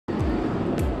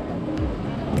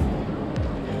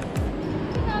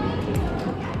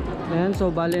Ayan, so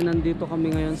bale nandito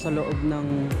kami ngayon sa loob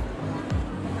ng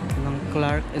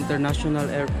Clark International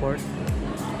Airport.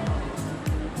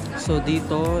 So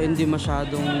dito hindi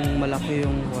masyadong malaki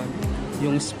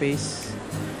yung space.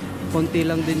 Konti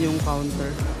lang din yung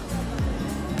counter.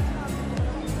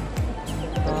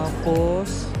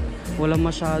 Tapos walang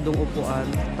masyadong upuan.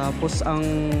 Tapos ang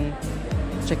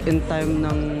check-in time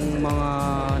ng mga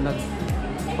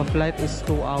nagpa-flight is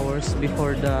 2 hours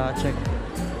before the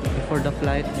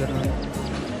flight, gano'n.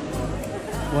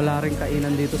 Wala ring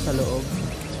kainan dito sa loob.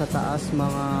 Sa taas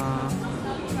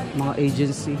mga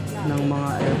agency ng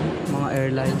mga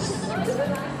airlines.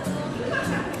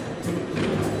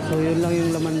 So yun lang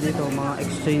yung laman dito, mga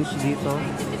exchange dito.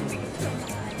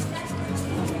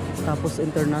 Tapos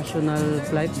international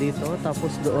flight dito,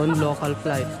 tapos doon local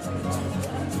flight.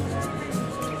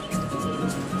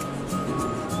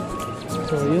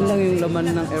 So yun lang yung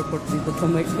laman ng airport dito sa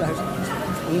may Clark.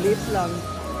 Ang liit lang.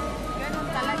 Ganun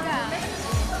talaga.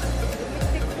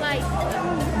 Domestic flight.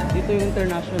 Dito yung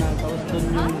international, tapos doon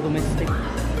yung domestic.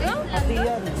 Pati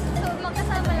yan. So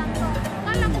magkasama lang to.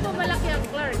 Kala ko ba malaki ang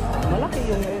Clark?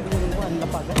 Malaki yung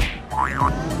lapagan.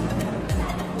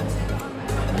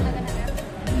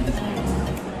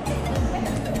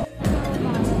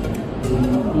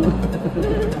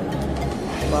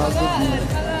 Bago.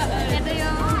 Ito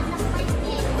yung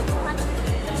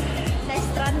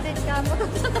na-stranded ka mo.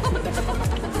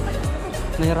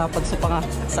 Nahirapan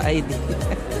sa ID.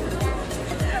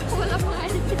 Wala pa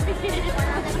ID.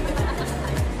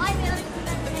 Ay, meron.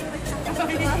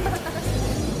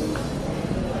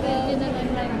 Pwede na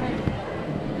lang.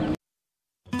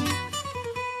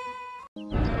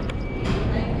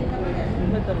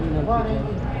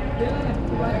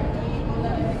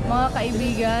 Mga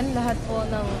kaibigan, lahat po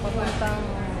ng papuntang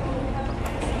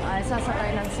sasakay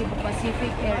ng Cebu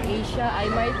Pacific Air Asia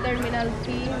ay may terminal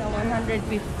fee na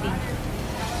 150.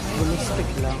 Domestic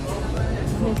lang.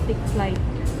 Domestic flight.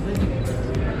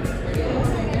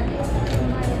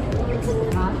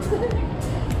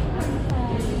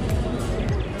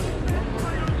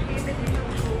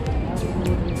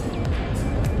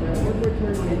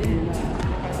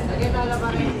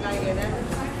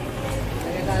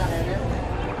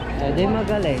 Di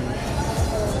magaling.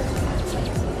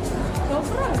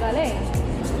 Sobrang galing.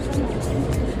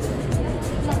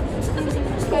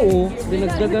 Oo,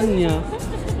 dinagdagan niya.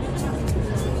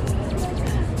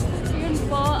 Yun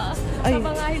po. Ay,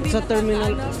 mga hindi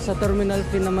sa terminal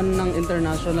fee naman ng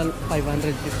international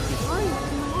 550. Ay,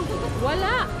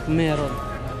 wala. Meron.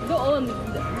 Doon.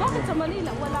 Bakit sa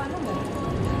Manila? Wala naman.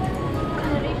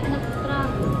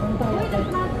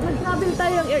 Nag-travel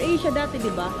tayo ng Air Asia dati,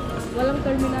 di ba? Walang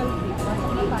terminal fee.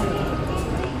 Pasok na tayo.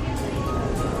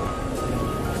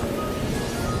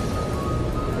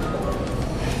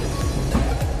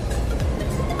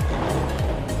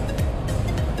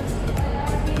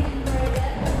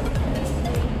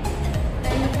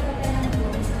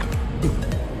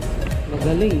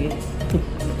 Magaling eh.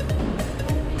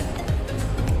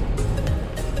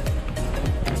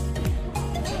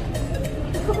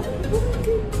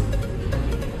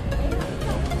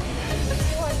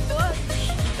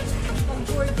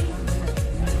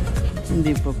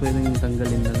 Hindi pa pwedeng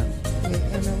tanggalin na lang.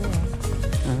 Ano mo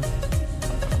Ah?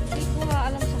 Hindi ko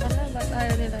nga alam sa kanila. Ba't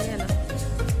ayaw nila yan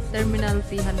Terminal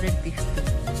fee 150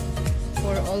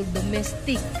 for all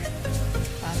domestic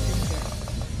passenger.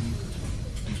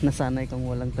 Nasanay kang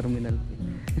walang terminal fee.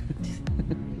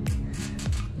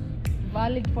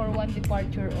 Valid for one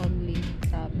departure only,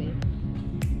 sabi.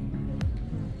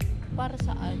 Para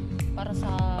saan? Para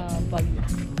sa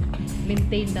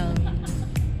pag-maintain ng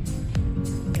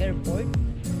airport.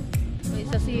 May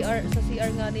sa CR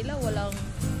nga nila walang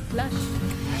flush.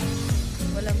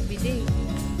 Walang bidet.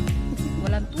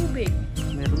 Walang tubig.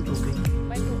 Meron tubig.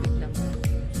 May tubig lang.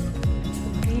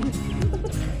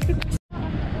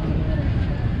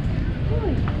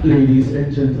 Ladies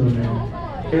and gentlemen,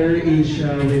 Air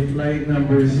Asia with flight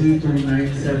number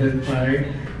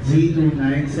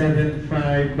Z2975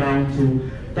 bound to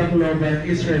Tacloban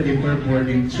is ready for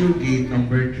boarding through gate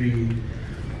number 3.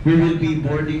 We will be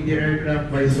boarding the aircraft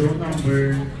by zone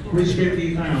number, which can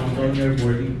be found on your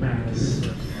boarding pass.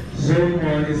 Zone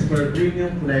 1 is for premium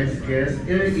flex guests,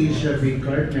 Air Asia Big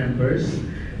Card members,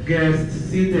 guests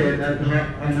seated on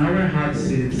our hot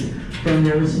seats from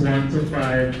rows 1 to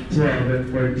 5, 12, and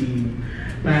 14.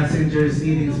 Passengers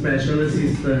needing special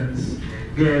assistance,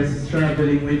 guests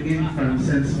traveling with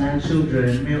infants and small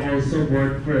children may also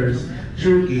board first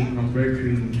through gate number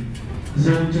 3.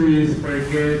 Zone 2 is for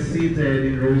guests seated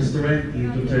in rows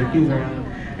 20 to 31,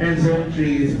 and Zone 3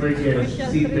 is for guests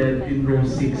seated in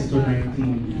rows 6 to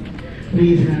 19.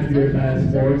 Please have your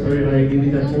passports or your ID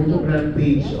with the photograph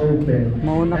page open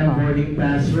Mauna and ka. boarding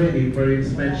pass ready for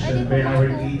inspection by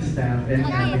our gate staff and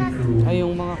cabin crew. Ay,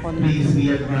 yung mga Please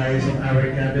be advised of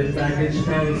our cabin baggage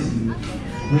policy.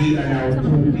 We allow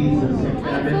 2 pieces of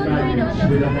cabin baggage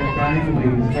with a combined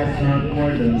weight of not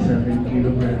more than 7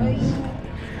 kilograms.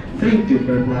 Thank you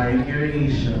for flying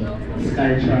AirAsia,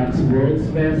 Skytrax world's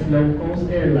best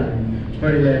low-cost airline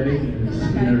for 11 years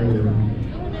in a row.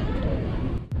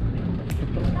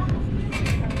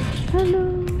 Hello.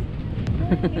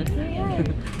 Say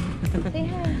hi. Say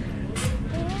hi.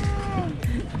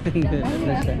 Say hi.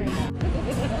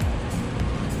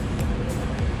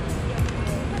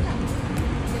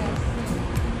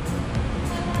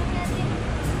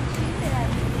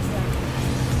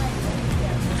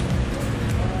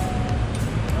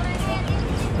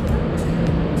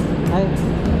 Ay.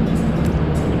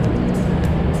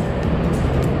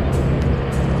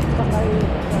 Sakay.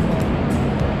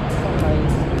 Sakay.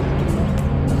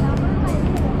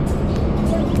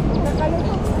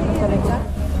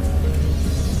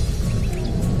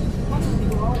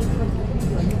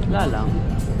 Wala lang.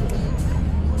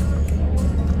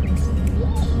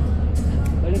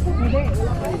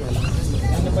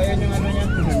 Ano ba yan yung ano niya?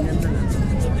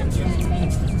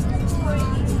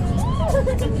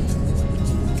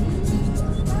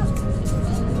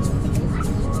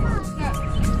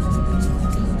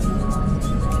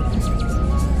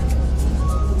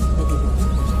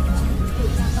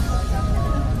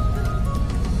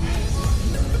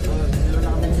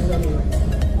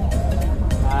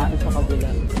 Sa kabila.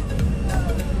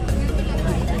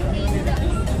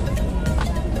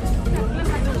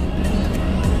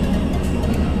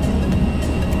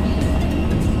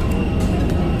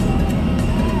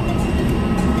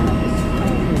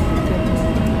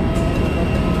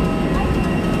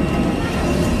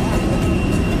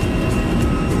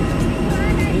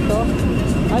 Dito?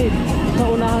 Ay, sa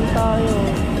unahan tayo.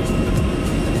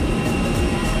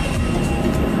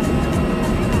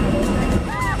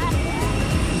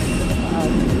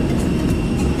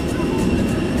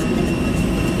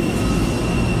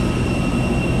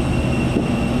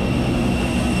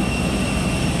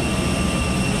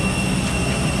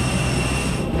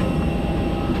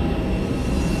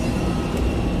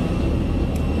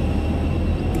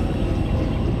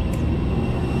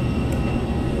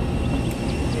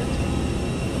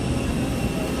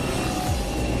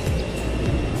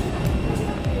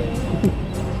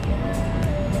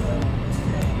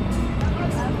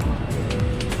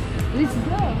 Let's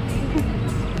go.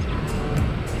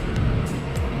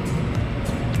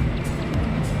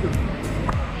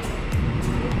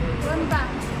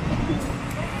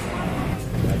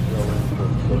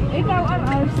 Ikaw ang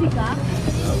RC ka?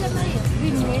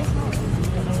 Business?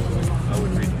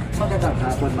 Magandang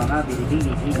hapon mga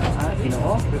binibini at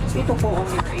Ginoo. Ito po ang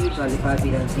AirAsia lipad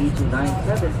ng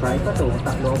C2975 patungong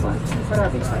Tacloban.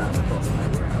 Maraming salamat po.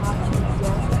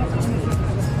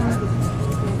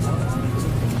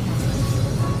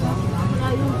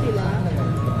 Ayun sila.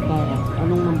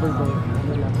 Anong number ba?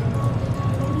 Wala.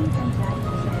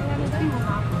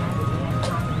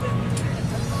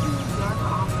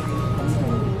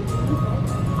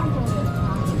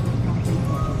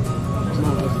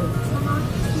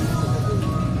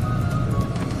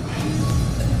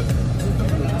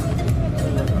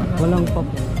 Walang pop.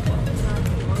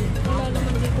 Wala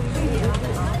naman dito.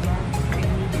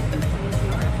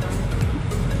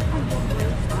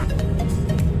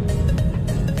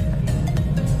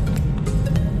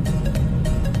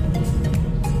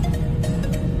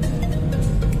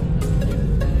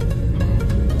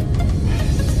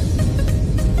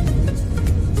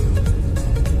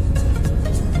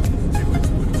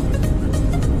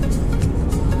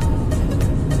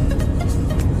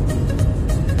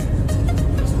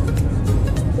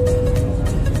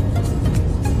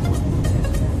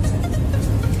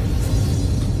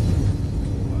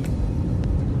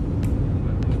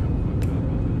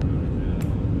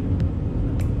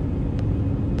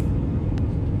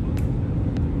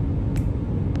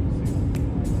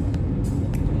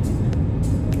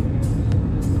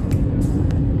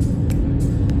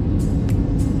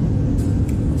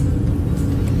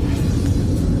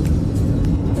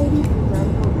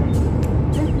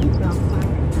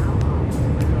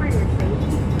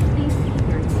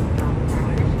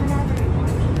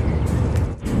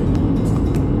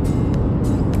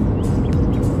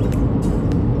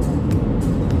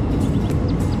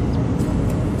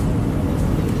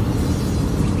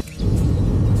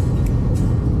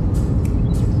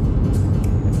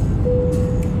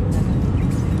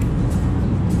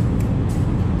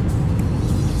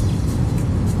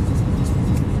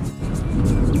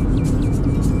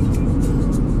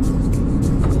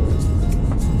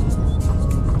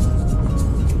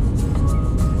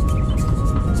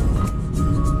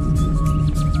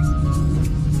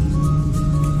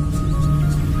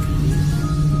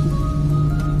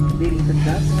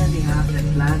 successfully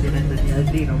happened landed at the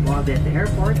Filipino Maldives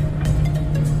Airport.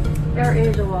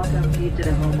 AirAsia welcomes you to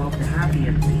the home of the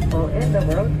happiest people in the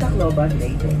world, Tacloban,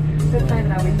 Leyte. The time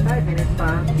now is 5 minutes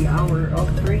past the hour of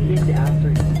 3 in the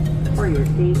afternoon. For your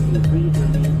safety, please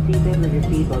remain seated with your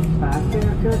seatbelts fastened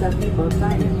until the seatbelt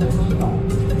sign is switched off.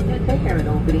 And take care of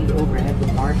opening the overhead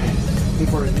compartment.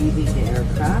 Before leaving the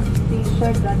aircraft, please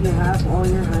check that you have all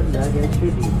your hand luggage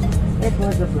with you. It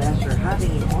was a pleasure having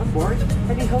you on board,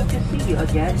 and we hope to see you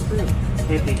again soon.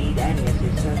 If you need any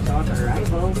assistance on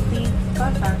arrival, please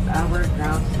contact our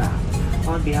ground staff.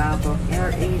 On behalf of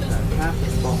AirAsia,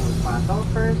 Captain Bongos Pato,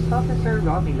 First Officer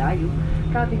Romy Layu,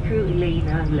 Cabin Crew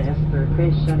Elena, Lester,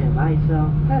 Christian, and myself,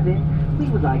 Kevin, we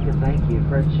would like to thank you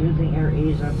for choosing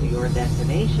AirAsia to your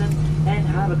destination, and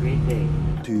have a great day.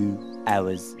 2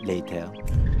 hours later.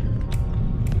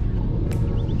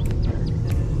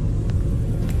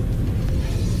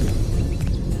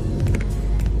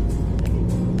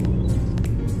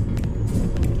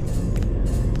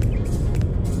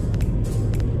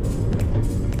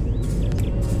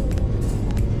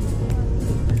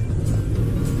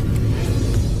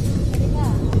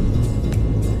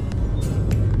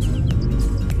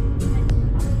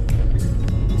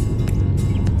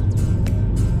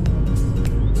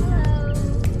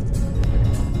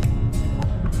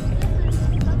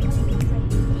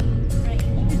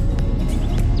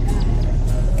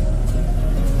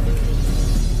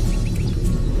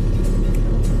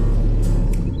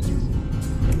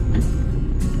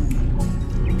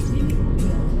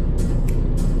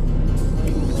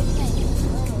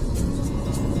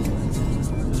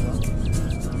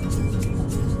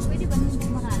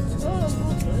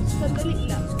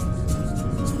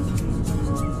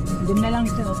 Doon na lang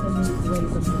siya sa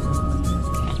welcome.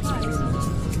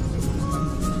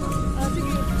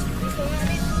 Sige.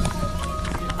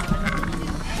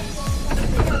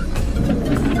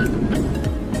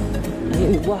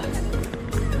 Ay, uwa.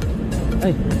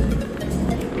 Ay.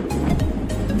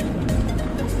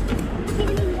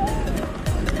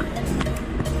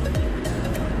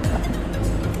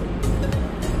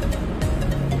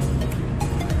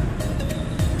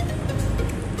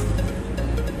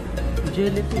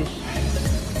 Jellyfish.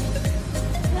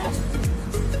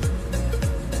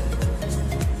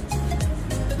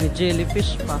 May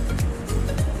jellyfish pa.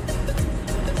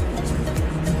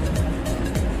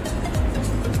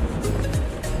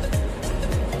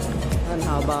 Ang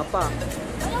haba pa.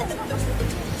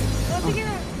 Oh, sige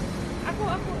na. Ako,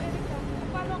 Erika.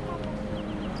 Paano ako?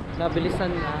 Nabilisan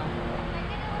na.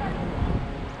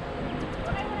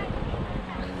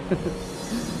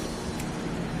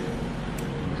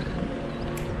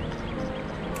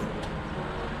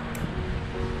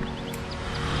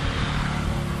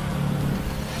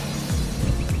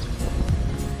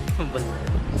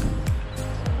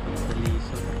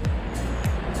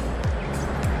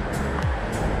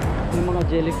 May mga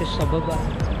jellyfish sa baba.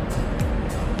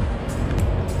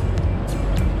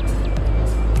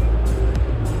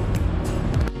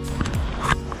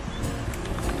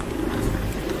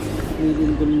 May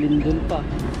lindol-lindol pa.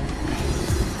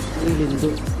 May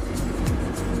lindol.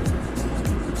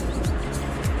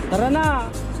 Tara na!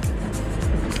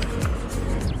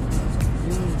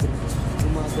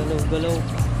 Gumagalaw-galaw.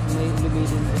 May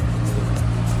lumilindol.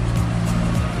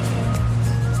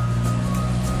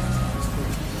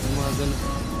 Gumagalaw.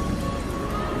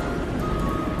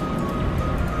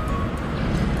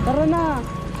 Tara na!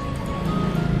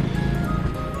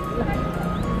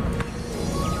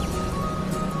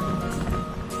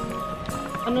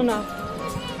 Ano na?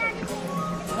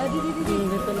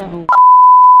 Dito na.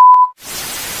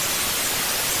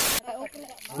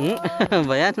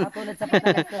 Ba yan?